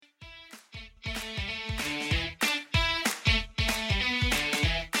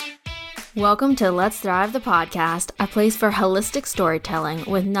Welcome to Let's Thrive the podcast, a place for holistic storytelling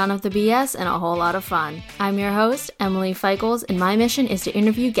with none of the BS and a whole lot of fun. I'm your host, Emily Feichels, and my mission is to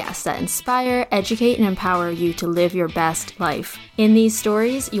interview guests that inspire, educate, and empower you to live your best life. In these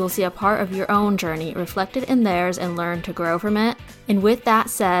stories, you will see a part of your own journey reflected in theirs and learn to grow from it. And with that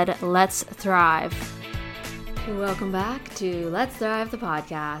said, let's thrive. Welcome back to Let's Thrive the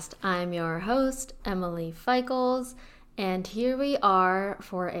podcast. I'm your host, Emily Feichels. And here we are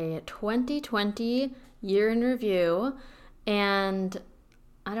for a 2020 year in review, and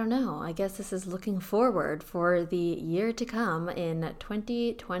I don't know, I guess this is looking forward for the year to come in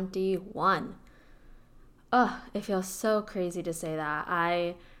 2021. It feels so crazy to say that.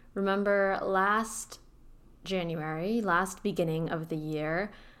 I remember last beginning of the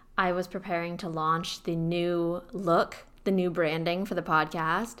year, I was preparing to launch the new look, the new branding for the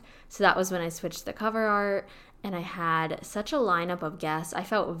podcast. So that was when I switched the cover art. And I had such a lineup of guests. I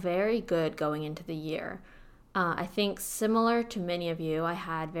felt very good going into the year. I think similar to many of you, I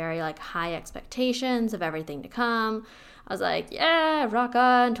had very high expectations of everything to come. I was like, yeah, rock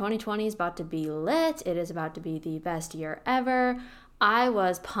on, 2020 is about to be lit. It is about to be the best year ever. I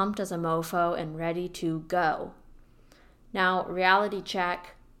was pumped as a mofo and ready to go. Now, reality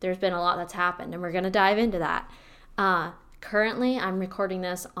check, there's been a lot that's happened, and we're going to dive into that. Currently, I'm recording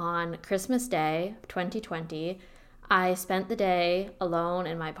this on Christmas Day, 2020. I spent the day alone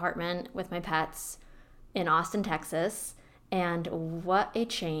in my apartment with my pets in Austin, Texas, and what a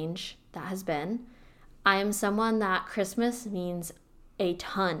change that has been. I am someone that Christmas means a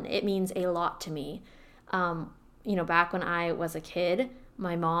ton. It means a lot to me. Back when I was a kid,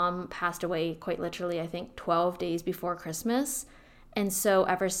 my mom passed away quite literally, I think 12 days before Christmas. And so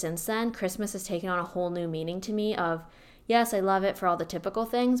ever since then, Christmas has taken on a whole new meaning to me of, yes, I love it for all the typical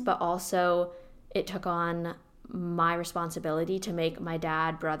things, but also it took on my responsibility to make my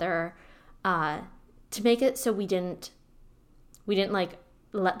dad, brother, to make it so we didn't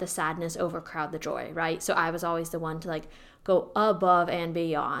let the sadness overcrowd the joy, right? So I was always the one to go above and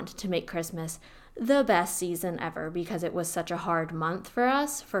beyond to make Christmas the best season ever because it was such a hard month for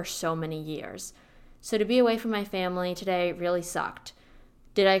us for so many years. So to be away from my family today really sucked.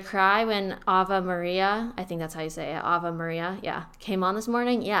 Did I cry when Ave Maria, I think that's how you say it, Ave Maria, came on this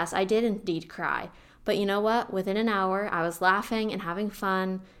morning? Yes, I did indeed cry. But you know what? Within an hour, I was laughing and having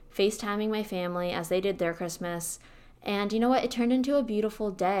fun, FaceTiming my family as they did their Christmas. And you know what? It turned into a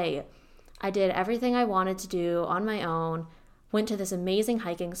beautiful day. I did everything I wanted to do on my own, went to this amazing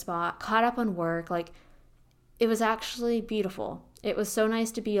hiking spot, caught up on work. It was actually beautiful. It was so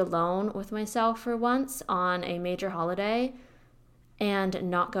nice to be alone with myself for once on a major holiday and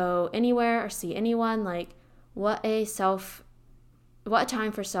not go anywhere or see anyone. What a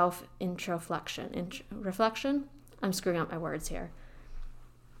time for reflection. I'm screwing up my words here.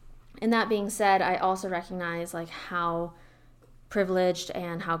 And that being said, I also recognize how privileged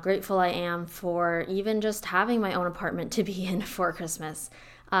and how grateful I am for even just having my own apartment to be in for Christmas.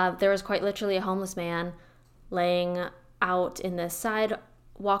 There was quite literally a homeless man laying out in the side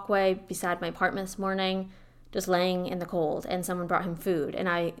walkway beside my apartment this morning, just laying in the cold, and someone brought him food. And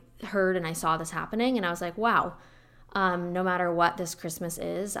I heard and I saw this happening, and I was like, wow, no matter what this Christmas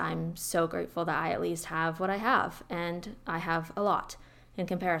is, I'm so grateful that I at least have what I have, and I have a lot in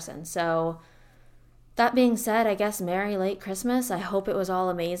comparison. So that being said, I guess Merry late Christmas. I hope it was all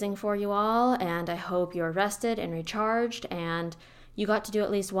amazing for you all, and I hope you're rested and recharged, and you got to do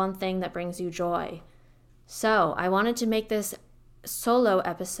at least one thing that brings you joy. So I wanted to make this solo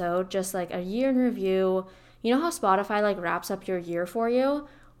episode just a year in review. You know how Spotify wraps up your year for you?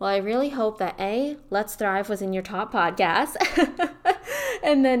 Well, I really hope that A, Let's Thrive was in your top podcast.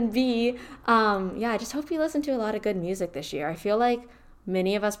 And then B, I just hope you listened to a lot of good music this year. I feel like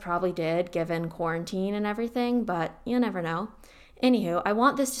many of us probably did given quarantine and everything, but you never know. Anywho, I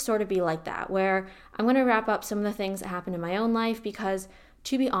want this to sort of be like that, where I'm going to wrap up some of the things that happened in my own life because,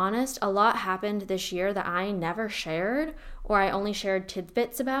 to be honest, a lot happened this year that I never shared, or I only shared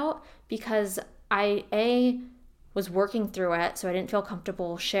tidbits about because I was working through it, so I didn't feel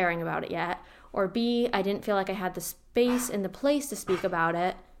comfortable sharing about it yet, or B, I didn't feel like I had the space and the place to speak about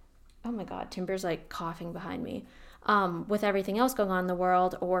it. Oh my God, Timber's coughing behind me. With everything else going on in the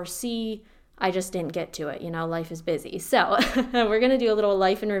world, or C, I just didn't get to it. Life is busy. So we're going to do a little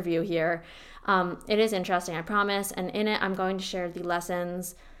life in review here. It is interesting, I promise. And in it, I'm going to share the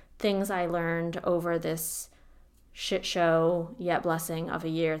lessons, things I learned over this shit show yet blessing of a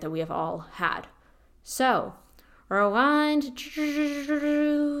year that we have all had. So rewind,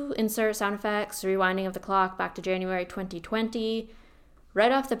 insert sound effects, rewinding of the clock back to January 2020.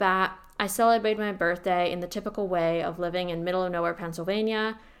 Right off the bat, I celebrated my birthday in the typical way of living in middle of nowhere,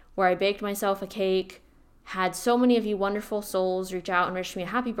 Pennsylvania, where I baked myself a cake, had so many of you wonderful souls reach out and wish me a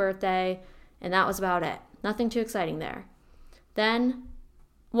happy birthday, and that was about it. Nothing too exciting there. Then,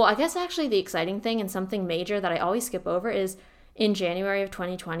 well, I guess actually the exciting thing and something major that I always skip over is in January of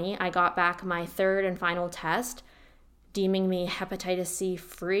 2020, I got back my third and final test, deeming me hepatitis C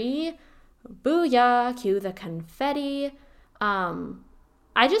free. Booyah, cue the confetti.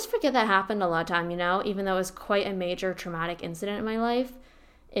 I just forget that happened a lot of time, even though it was quite a major traumatic incident in my life.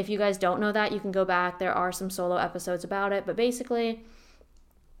 If you guys don't know that, you can go back. There are some solo episodes about it. But basically,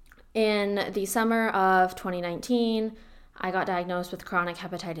 in the summer of 2019, I got diagnosed with chronic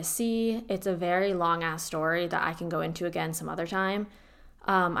hepatitis C. It's a very long-ass story that I can go into again some other time.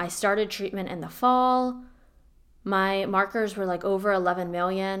 I started treatment in the fall. My markers were like over 11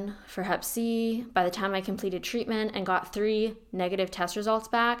 million for hep C. By the time I completed treatment and got 3 negative test results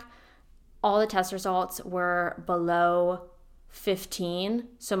back, all the test results were below 15.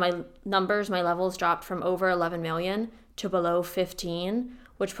 So my levels dropped from over 11 million to below 15,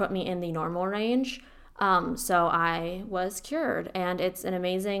 which put me in the normal range. So I was cured, and it's an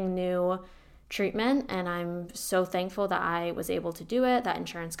amazing new treatment, and I'm so thankful that I was able to do it, that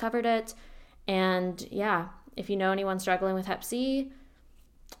insurance covered it. And yeah, if you know anyone struggling with hep C,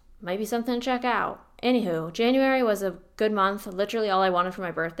 might be something to check out. Anywho, January was a good month. Literally all I wanted for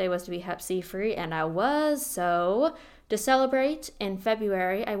my birthday was to be hep C free, and I was. So to celebrate, in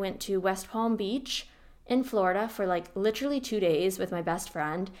February, I went to West Palm Beach in Florida for like literally 2 days with my best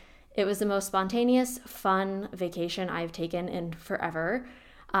friend. It was the most spontaneous, fun vacation I've taken in forever.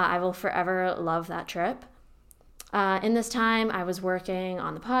 I will forever love that trip. In this time, I was working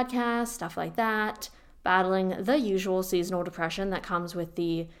on the podcast, stuff like that, battling the usual seasonal depression that comes with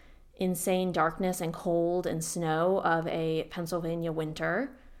the insane darkness and cold and snow of a Pennsylvania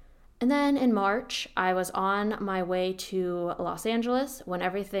winter. And then in March, I was on my way to Los Angeles when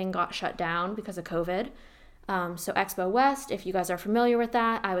everything got shut down because of COVID. So Expo West, if you guys are familiar with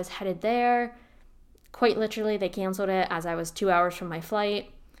that, I was headed there. Quite literally, they canceled it as I was 2 hours from my flight.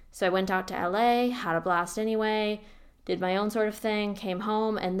 So I went out to LA, had a blast anyway, did my own sort of thing, came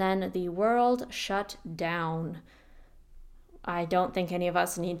home, and then the world shut down. I don't think any of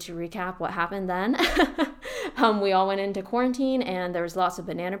us need to recap what happened then. We all went into quarantine, and there was lots of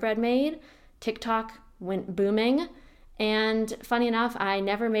banana bread made. TikTok went booming. And funny enough, I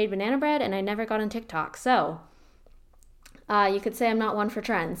never made banana bread, and I never got on TikTok. So you could say I'm not one for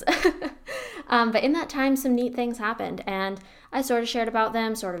trends. But in that time, some neat things happened, and I sort of shared about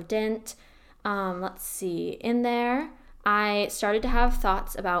them, sort of didn't. Let's see. In there, I started to have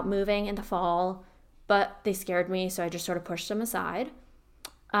thoughts about moving in the fall, but they scared me, so I just sort of pushed them aside.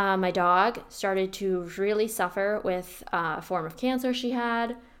 My dog started to really suffer with a form of cancer she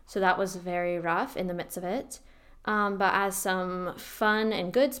had, so that was very rough in the midst of it. But as some fun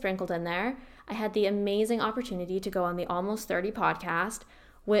and good sprinkled in there, I had the amazing opportunity to go on the Almost 30 podcast,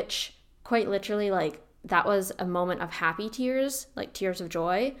 which quite literally, like, that was a moment of happy tears, like tears of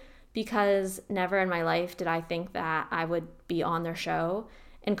joy, because never in my life did I think that I would be on their show.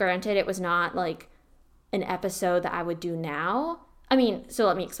 And granted, it was not like an episode that I would do now. So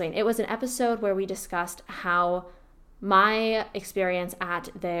let me explain. It was an episode where we discussed how my experience at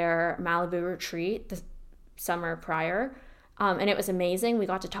their Malibu retreat the summer prior, and it was amazing. We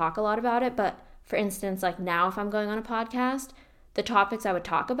got to talk a lot about it, but for instance, like now if I'm going on a podcast, the topics I would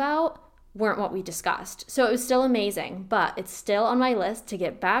talk about weren't what we discussed. So it was still amazing, but it's still on my list to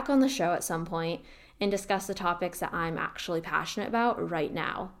get back on the show at some point and discuss the topics that I'm actually passionate about right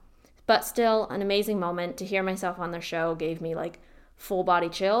now. But still an amazing moment. To hear myself on their show gave me like full body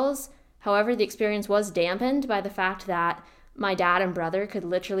chills. However, the experience was dampened by the fact that my dad and brother could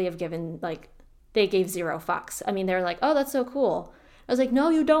literally have given, like, they gave zero fucks. They were like, oh, that's so cool. I was like, no,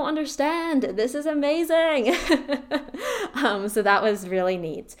 you don't understand. This is amazing. So that was really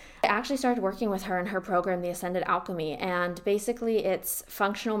neat. I actually started working with her in her program, The Ascended Alchemy, and basically it's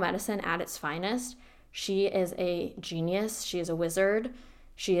functional medicine at its finest. She is a genius. She is a wizard.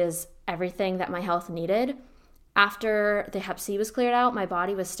 She is everything that my health needed. After the hep C was cleared out, my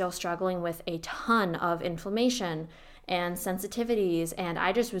body was still struggling with a ton of inflammation and sensitivities, and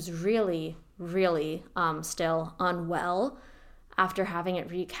I just was really still unwell after having it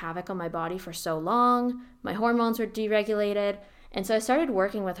wreak havoc on my body for so long. My hormones were deregulated, and so I started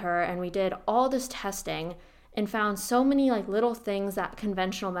working with her, and we did all this testing and found so many like little things that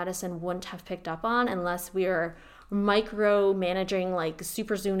conventional medicine wouldn't have picked up on unless we were micromanaging, like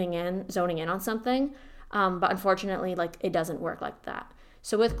super zoning in on something. But unfortunately, like it doesn't work like that.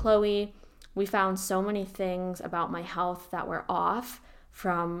 So with Chloe, we found so many things about my health that were off,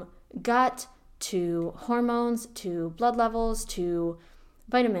 from gut to hormones to blood levels to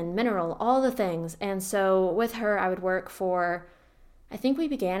vitamin, mineral, all the things. And so with her, I would work for, I think we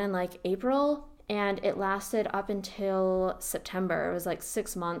began in like April, and it lasted up until September. It was like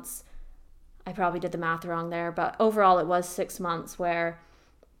 6 months. I probably did the math wrong there, but overall it was 6 months where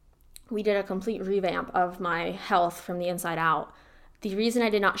we did a complete revamp of my health from the inside out. The reason I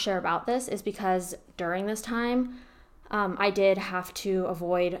did not share about this is because during this time, I did have to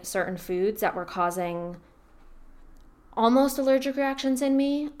avoid certain foods that were causing almost allergic reactions in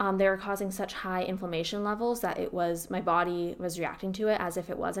me. They were causing such high inflammation levels that my body was reacting to it as if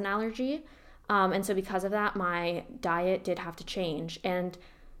it was an allergy. And so because of that, my diet did have to change. And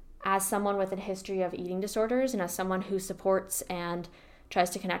as someone with a history of eating disorders and as someone who supports and tries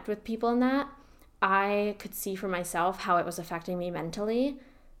to connect with people in that, I could see for myself how it was affecting me mentally.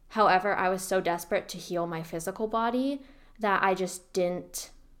 However, I was so desperate to heal my physical body that I just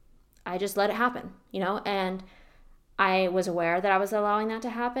let it happen, and I was aware that I was allowing that to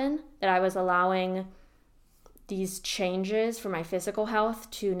happen, that I was allowing these changes for my physical health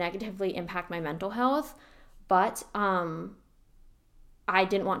to negatively impact my mental health, but I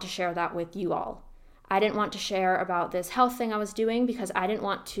didn't want to share that with you all. I didn't want to share about this health thing I was doing because I didn't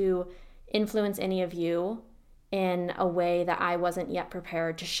want to influence any of you in a way that I wasn't yet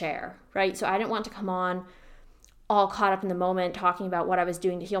prepared to share, right? So I didn't want to come on all caught up in the moment talking about what I was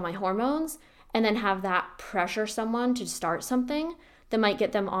doing to heal my hormones and then have that pressure someone to start something that might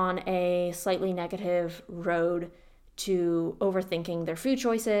get them on a slightly negative road to overthinking their food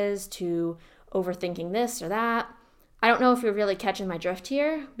choices, to overthinking this or that. I don't know if you're really catching my drift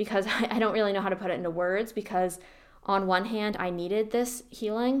here because I don't really know how to put it into words, because on one hand, I needed this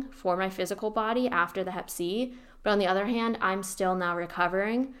healing for my physical body after the Hep C, but on the other hand, I'm still now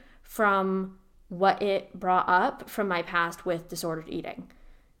recovering from what it brought up from my past with disordered eating.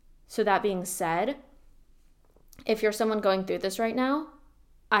 So that being said, if you're someone going through this right now,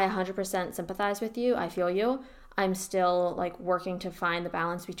 I 100% sympathize with you. I feel you. I'm still working to find the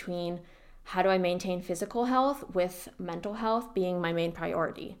balance between how do I maintain physical health with mental health being my main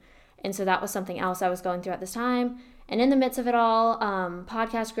priority. And so that was something else I was going through at this time. And in the midst of it all,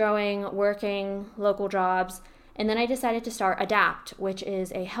 podcast growing, working, local jobs, and then I decided to start ADAPT, which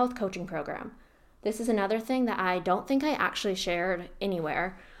is a health coaching program. This is another thing that I don't think I actually shared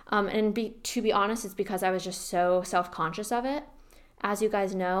anywhere. To be honest, it's because I was just so self-conscious of it. As you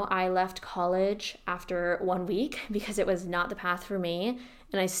guys know, I left college after 1 week because it was not the path for me,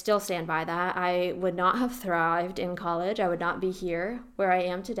 and I still stand by that. I would not have thrived in college. I would not be here where I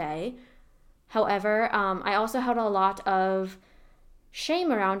am today. However, I also had a lot of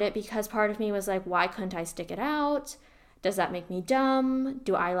shame around it because part of me was like, why couldn't I stick it out? Does that make me dumb?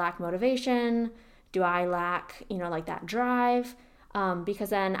 Do I lack motivation? Do I lack, that drive? Because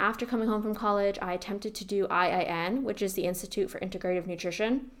then after coming home from college, I attempted to do IIN, which is the Institute for Integrative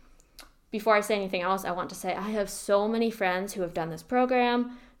Nutrition. Before I say anything else, I want to say I have so many friends who have done this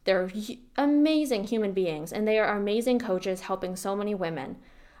program. They're amazing human beings, and they are amazing coaches helping so many women.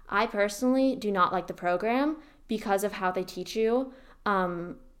 I personally do not like the program because of how they teach you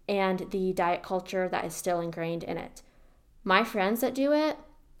and the diet culture that is still ingrained in it. My friends that do it,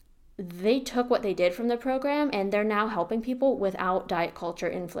 they took what they did from the program and they're now helping people without diet culture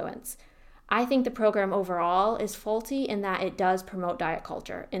influence. I think the program overall is faulty in that it does promote diet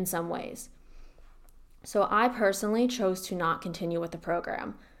culture in some ways. So I personally chose to not continue with the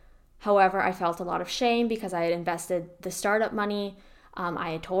program. However, I felt a lot of shame because I had invested the startup money.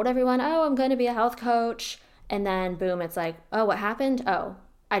 I had told everyone, I'm going to be a health coach. And then boom, it's like, what happened?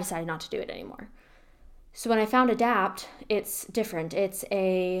 I decided not to do it anymore. So when I found ADAPT, it's different. It's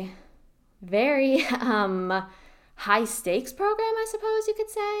a very high stakes program, I suppose you could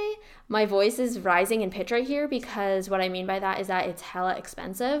say. My voice is rising in pitch right here because what I mean by that is that it's hella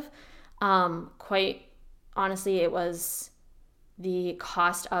expensive. Quite honestly, it was the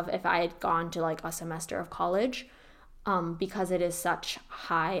cost of if I had gone to a semester of college, because it is such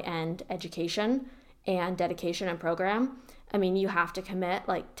high-end education and dedication and program. I mean, you have to commit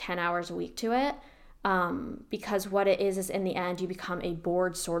 10 hours a week to it. Because what it is in the end, you become a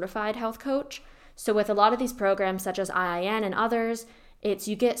board certified health coach. So with a lot of these programs such as IIN and others, it's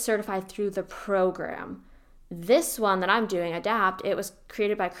you get certified through the program. This one that I'm doing, ADAPT, it was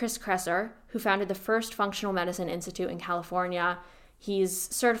created by Chris Kresser, who founded the first functional medicine institute in California. He's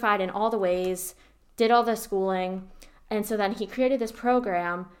certified in all the ways, did all the schooling, and so then he created this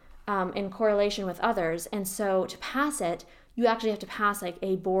program in correlation with others. And so to pass it, you actually have to pass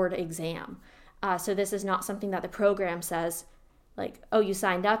a board exam. So this is not something that the program says, you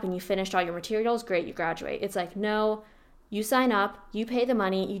signed up and you finished all your materials, great, you graduate. It's no, You sign up, you pay the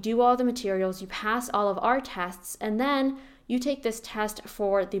money, you do all the materials, you pass all of our tests, and then you take this test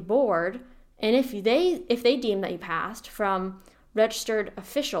for the board. And if they deem that you passed from registered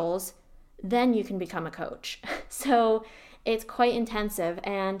officials, then you can become a coach. So it's quite intensive.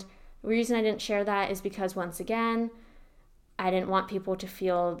 And the reason I didn't share that is because, once again, I didn't want people to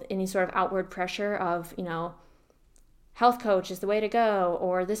feel any sort of outward pressure of, health coach is the way to go,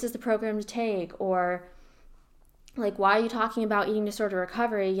 or this is the program to take, or like, why are you talking about eating disorder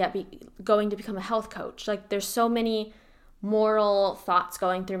recovery yet going to become a health coach? Like, there's so many moral thoughts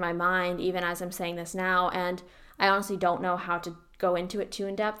going through my mind even as I'm saying this now, and I honestly don't know how to go into it too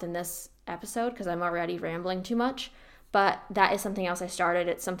in depth in this episode because I'm already rambling too much. But that is something else I started.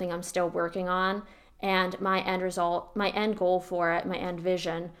 It's something I'm still working on, and my end goal for it, my end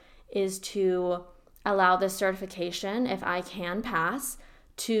vision, is to allow this certification, if I can pass,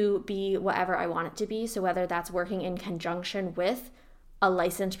 to be whatever I want it to be. So whether that's working in conjunction with a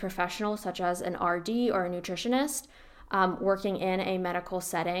licensed professional such as an RD or a nutritionist, working in a medical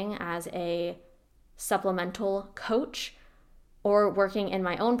setting as a supplemental coach, or working in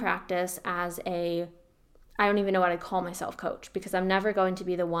my own practice as I don't even know what I'd call myself, coach, because I'm never going to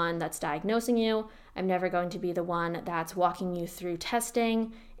be the one that's diagnosing you. I'm never going to be the one that's walking you through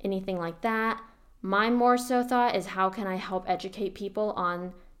testing, anything like that. My more so thought is, how can I help educate people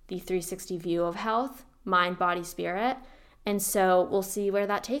on the 360 view of health, mind, body, spirit? And so we'll see where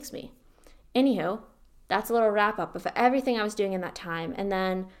that takes me. Anywho, that's a little wrap up of everything I was doing in that time. And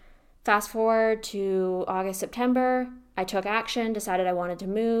then fast forward to August, September, I took action, decided I wanted to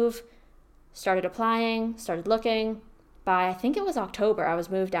move, started applying, started looking. By, I think it was October, I was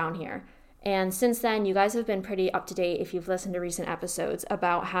moved down here. And since then, you guys have been pretty up to date if you've listened to recent episodes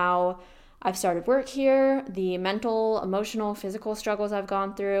about how I've started work here, the mental, emotional, physical struggles I've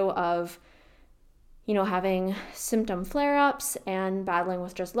gone through of, having symptom flare-ups and battling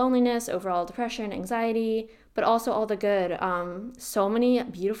with just loneliness, overall depression, anxiety, but also all the good. So many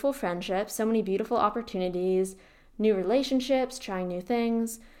beautiful friendships, so many beautiful opportunities, new relationships, trying new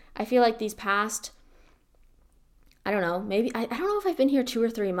things. I feel like these past, I don't know if I've been here 2 or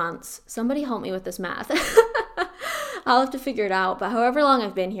 3 months. Somebody help me with this math. I'll have to figure it out. But however long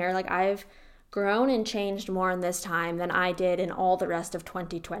I've been here, like, I've grown and changed more in this time than I did in all the rest of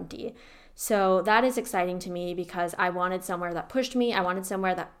 2020. So that is exciting to me because I wanted somewhere that pushed me. I wanted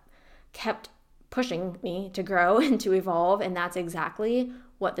somewhere that kept pushing me to grow and to evolve. And that's exactly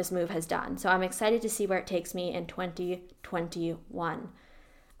what this move has done. So I'm excited to see where it takes me in 2021.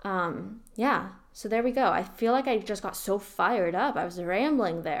 So there we go. I feel like I just got so fired up. I was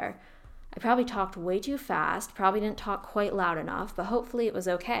rambling there. I probably talked way too fast, probably didn't talk quite loud enough, but hopefully it was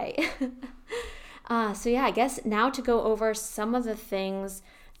okay. I guess now to go over some of the things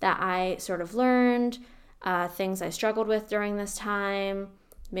that I sort of learned, things I struggled with during this time.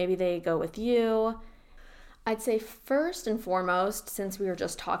 Maybe they go with you. I'd say first and foremost, since we were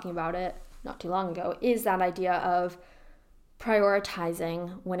just talking about it not too long ago, is that idea of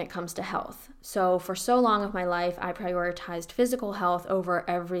prioritizing when it comes to health. So for so long of my life, I prioritized physical health over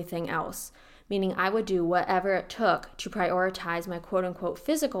everything else, meaning I would do whatever it took to prioritize my quote unquote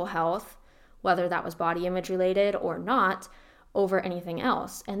physical health, whether that was body image related or not, over anything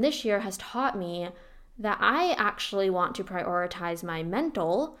else. And this year has taught me that I actually want to prioritize my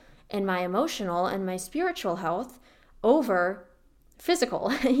mental and my emotional and my spiritual health over physical,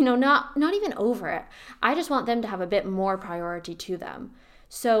 not even over it. I just want them to have a bit more priority to them.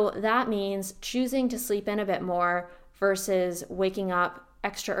 So that means choosing to sleep in a bit more versus waking up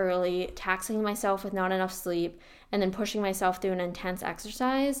extra early, taxing myself with not enough sleep, and then pushing myself through an intense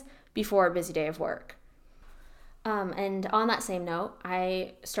exercise before a busy day of work. And on that same note,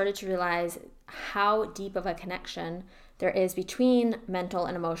 I started to realize how deep of a connection there is between mental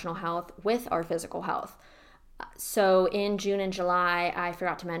and emotional health with our physical health. So in June and July, I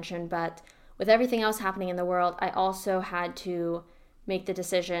forgot to mention, but with everything else happening in the world, I also had to make the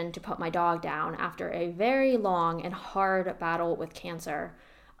decision to put my dog down after a very long and hard battle with cancer.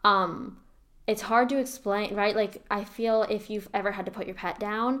 It's hard to explain, right? Like, I feel if you've ever had to put your pet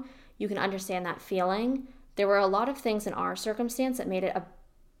down, you can understand that feeling. There were a lot of things in our circumstance that made it a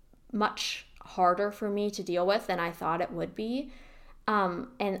much harder for me to deal with than I thought it would be.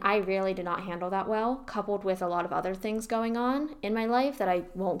 And I really did not handle that well, coupled with a lot of other things going on in my life that I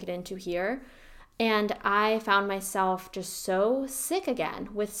won't get into here. And I found myself just so sick again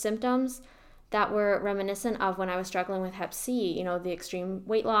with symptoms that were reminiscent of when I was struggling with Hep C, the extreme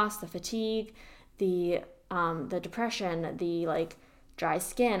weight loss, the fatigue, the depression, the dry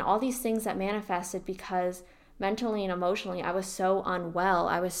skin, all these things that manifested because mentally and emotionally I was so unwell.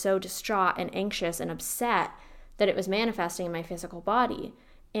 I was so distraught and anxious and upset that it was manifesting in my physical body.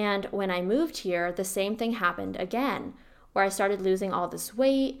 And when I moved here, the same thing happened again, where I started losing all this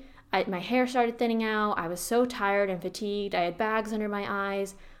weight. My hair started thinning out. I was so tired and fatigued. I had bags under my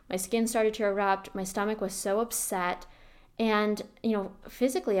eyes. My skin started to erupt. My stomach was so upset. And,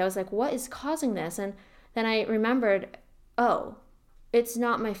 physically, I was like, what is causing this? And then I remembered, oh, it's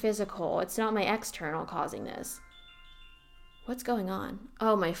not my physical. It's not my external causing this. What's going on?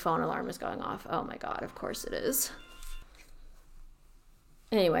 Oh, my phone alarm is going off. Oh my God, of course it is.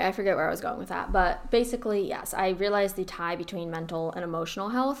 Anyway, I forget where I was going with that. But basically, yes, I realized the tie between mental and emotional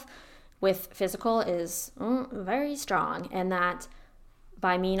health with physical is very strong. And that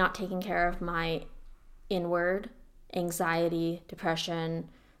by me not taking care of my inward anxiety, depression,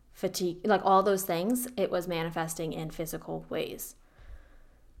 fatigue, like all those things, it was manifesting in physical ways.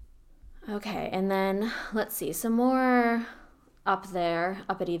 Okay, and then let's see, some more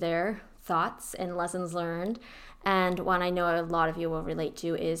uppity there thoughts and lessons learned. And one I know a lot of you will relate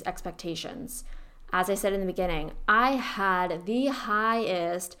to is expectations. As I said in the beginning, I had the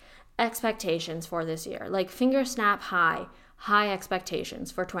highest expectations for this year, like finger snap high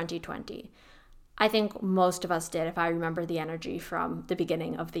expectations for 2020. I think most of us did, if I remember the energy from the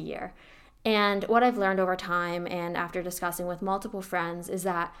beginning of the year. And what I've learned over time and after discussing with multiple friends is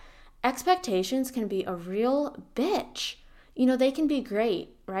that expectations can be a real bitch. They can be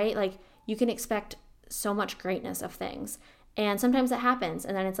great, right? Like you can expect so much greatness of things. And sometimes it happens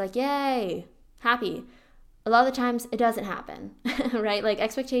and then it's like, yay, happy. A lot of the times it doesn't happen, right? Like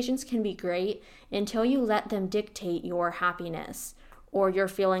expectations can be great until you let them dictate your happiness or your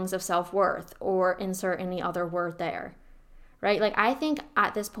feelings of self-worth or insert any other word there, right? Like I think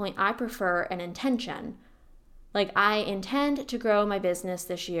at this point, I prefer an intention. Like I intend to grow my business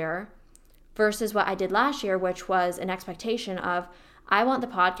this year versus what I did last year, which was an expectation of, I want the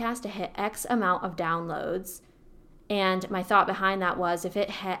podcast to hit X amount of downloads. And my thought behind that was if it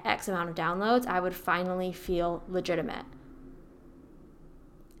hit X amount of downloads, I would finally feel legitimate.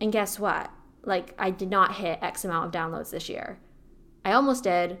 And guess what? Like I did not hit X amount of downloads this year. I almost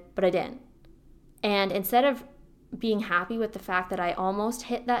did, but I didn't. And instead of being happy with the fact that I almost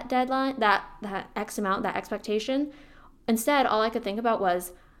hit that deadline, that X amount, that expectation, instead all I could think about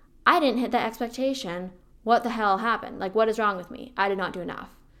was, I didn't hit that expectation. What the hell happened? Like, what is wrong with me? I did not do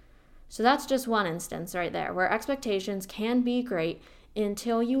enough. So that's just one instance right there where expectations can be great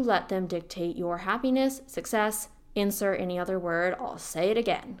until you let them dictate your happiness, success, insert any other word. I'll say it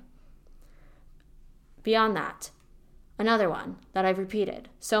again. Beyond that, another one that I've repeated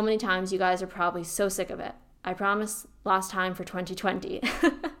so many times, you guys are probably so sick of it. I promise last time for 2020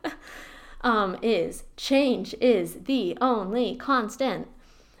 is change is the only constant.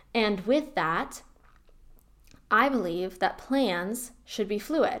 And with that, I believe that plans should be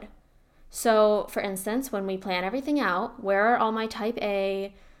fluid. So for instance, when we plan everything out, where are all my type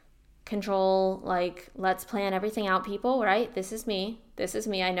A control, like let's plan everything out people, right? This is me.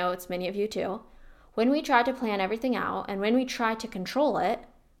 I know it's many of you too. When we try to plan everything out and when we try to control it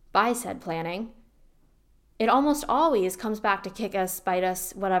by said planning, it almost always comes back to kick us, bite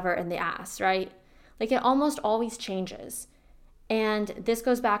us, whatever in the ass, right? Like it almost always changes. And this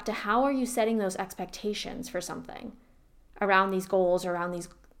goes back to how are you setting those expectations for something around these goals, around these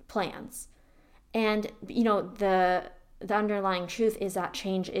plans? And, the underlying truth is that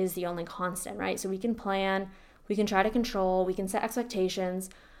change is the only constant, right? So we can plan, we can try to control, we can set expectations,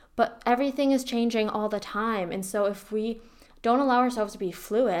 but everything is changing all the time. And so if we don't allow ourselves to be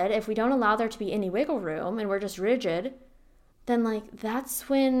fluid, if we don't allow there to be any wiggle room and we're just rigid, then that's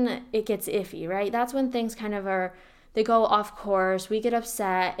when it gets iffy, right? That's when things kind of they go off course, we get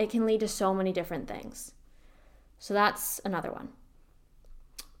upset, it can lead to so many different things. So that's another one.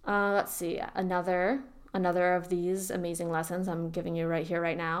 Let's see, another of these amazing lessons I'm giving you right here,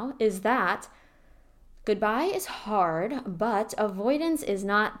 right now, is that goodbye is hard, but avoidance is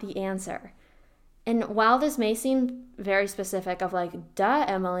not the answer. And while this may seem very specific of duh,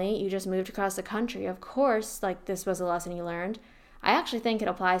 Emily, you just moved across the country, of course, this was a lesson you learned, I actually think it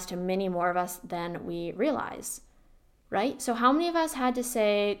applies to many more of us than we realize. Right? So how many of us had to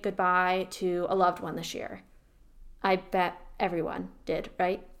say goodbye to a loved one this year? I bet everyone did,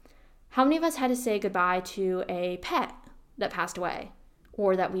 right? How many of us had to say goodbye to a pet that passed away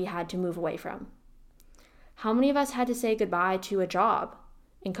or that we had to move away from? How many of us had to say goodbye to a job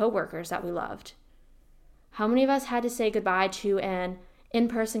and coworkers that we loved? How many of us had to say goodbye to an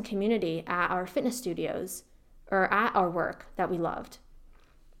in-person community at our fitness studios or at our work that we loved?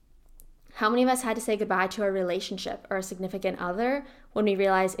 How many of us had to say goodbye to a relationship or a significant other when we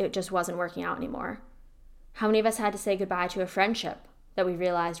realized it just wasn't working out anymore? How many of us had to say goodbye to a friendship that we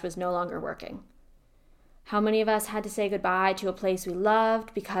realized was no longer working? How many of us had to say goodbye to a place we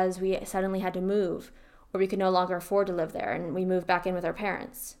loved because we suddenly had to move, or we could no longer afford to live there and we moved back in with our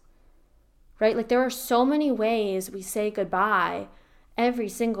parents? Right? Like, there are so many ways we say goodbye every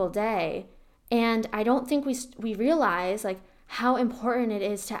single day. And I don't think we realize like how important it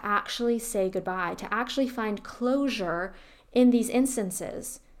is to actually say goodbye, to actually find closure in these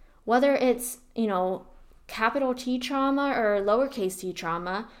instances. Whether it's, capital T trauma or lowercase t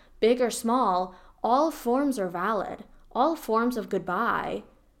trauma, big or small, all forms are valid. All forms of goodbye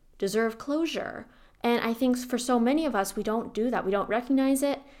deserve closure. And I think for so many of us, we don't do that. We don't recognize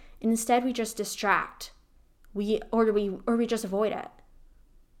it. And instead, we just distract. We just avoid it.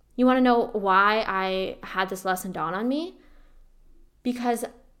 You want to know why I had this lesson dawn on me? Because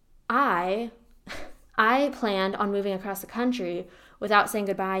I planned on moving across the country without saying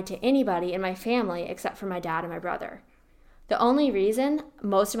goodbye to anybody in my family except for my dad and my brother. The only reason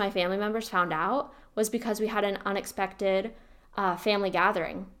most of my family members found out was because we had an unexpected family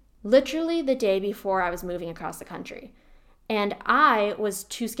gathering, literally the day before I was moving across the country. And I was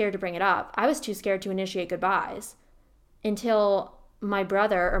too scared to bring it up. I was too scared to initiate goodbyes until my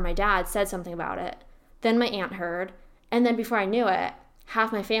brother or my dad said something about it. Then my aunt heard. And then before I knew it,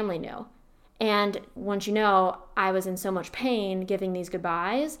 half my family knew. And once you know, I was in so much pain giving these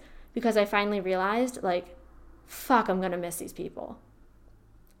goodbyes because I finally realized, like, fuck, I'm going to miss these people.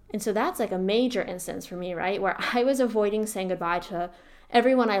 And so that's like a major instance for me, right? Where I was avoiding saying goodbye to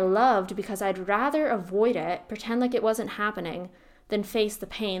everyone I loved because I'd rather avoid it, pretend like it wasn't happening, than face the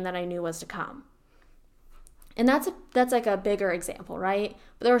pain that I knew was to come. And that's like a bigger example, right?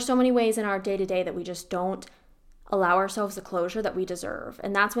 But there are so many ways in our day-to-day that we just don't allow ourselves the closure that we deserve.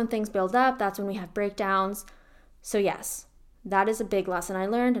 And that's when things build up. That's when we have breakdowns. So yes, that is a big lesson I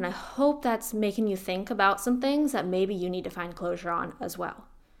learned. And I hope that's making you think about some things that maybe you need to find closure on as well.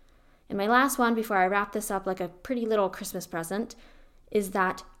 And my last one before I wrap this up like a pretty little Christmas present is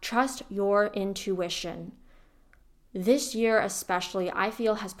that trust your intuition. This year especially, I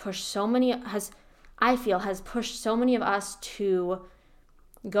feel has pushed so many of us to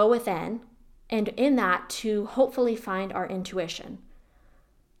go within, and in that to hopefully find our intuition.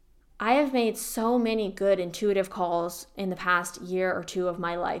 I have made so many good intuitive calls in the past year or two of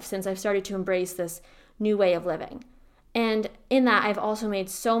my life since I've started to embrace this new way of living. And in that, I've also made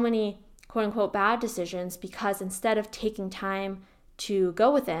so many quote unquote bad decisions because instead of taking time to go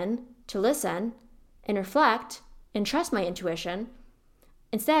within, to listen and reflect and trust my intuition,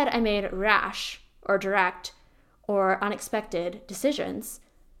 instead I made rash or direct or unexpected decisions,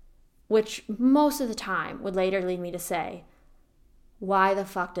 which most of the time would later lead me to say, why the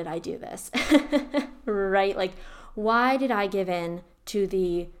fuck did I do this? Right? Like, why did I give in to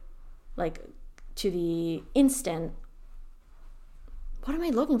the instant, what am I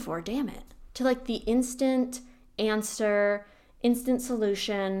looking for? Damn it. To like the instant answer, instant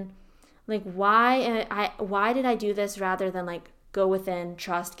solution. Like, why did I do this rather than like go within,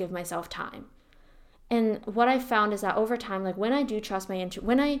 trust, give myself time? And what I found is that over time, like when I do trust my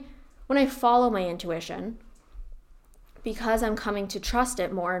intuition, when I follow my intuition, because I'm coming to trust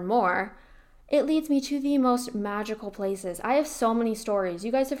it more and more, it leads me to the most magical places. I have so many stories.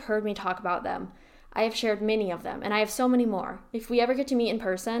 You guys have heard me talk about them. I have shared many of them, and I have so many more. If we ever get to meet in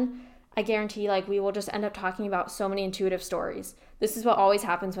person, I guarantee like we will just end up talking about so many intuitive stories. This is what always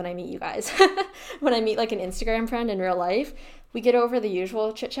happens when I meet you guys. When I meet like an Instagram friend in real life, we get over the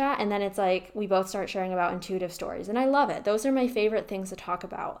usual chit chat and then it's like we both start sharing about intuitive stories. And I love it. Those are my favorite things to talk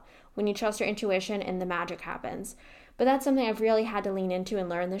about, when you trust your intuition and the magic happens. But that's something I've really had to lean into and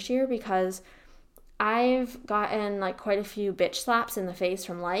learn this year because I've gotten like quite a few bitch slaps in the face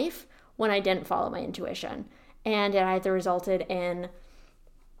from life when I didn't follow my intuition. And it either resulted in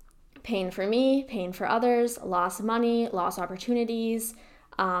pain for me, pain for others, loss of money, lost opportunities,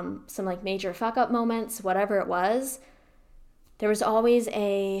 some like major fuck up moments, whatever it was. There was always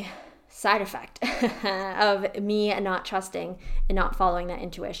a side effect of me not trusting and not following that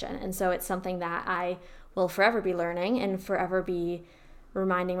intuition. And so it's something that I will forever be learning and forever be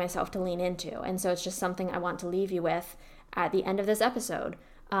reminding myself to lean into. And so it's just something I want to leave you with at the end of this episode.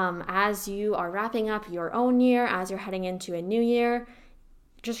 As you are wrapping up your own year, as you're heading into a new year,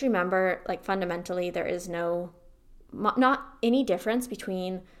 just remember, like fundamentally, there is not any difference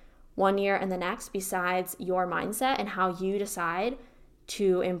between one year and the next besides your mindset and how you decide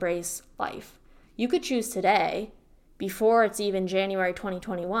to embrace life. You could choose today, before it's even January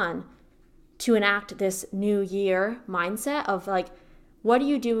 2021, to enact this new year mindset of like, what are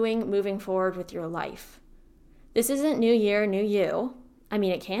you doing moving forward with your life? This isn't new year, new you. I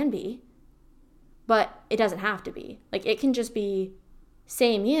mean, it can be, but it doesn't have to be. Like, it can just be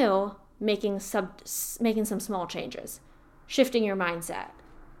same you, making some small changes, shifting your mindset,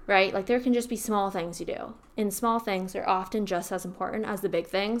 right? Like there can just be small things you do. And small things are often just as important as the big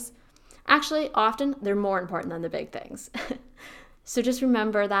things. Actually, often they're more important than the big things. So just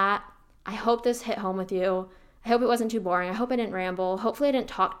remember that. I hope this hit home with you. I hope it wasn't too boring. I hope I didn't ramble. Hopefully I didn't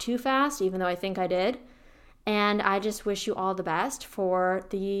talk too fast, even though I think I did. And I just wish you all the best for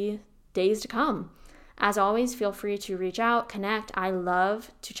the days to come. As always, feel free to reach out, connect. I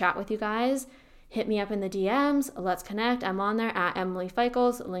love to chat with you guys. Hit me up in the DMs. Let's connect. I'm on there at Emily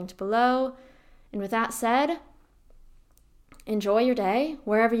Feichels, linked below. And with that said, enjoy your day,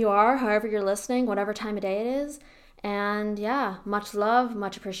 wherever you are, however you're listening, whatever time of day it is. And yeah, much love,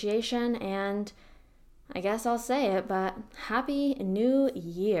 much appreciation, and I guess I'll say it, but Happy New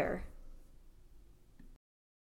Year.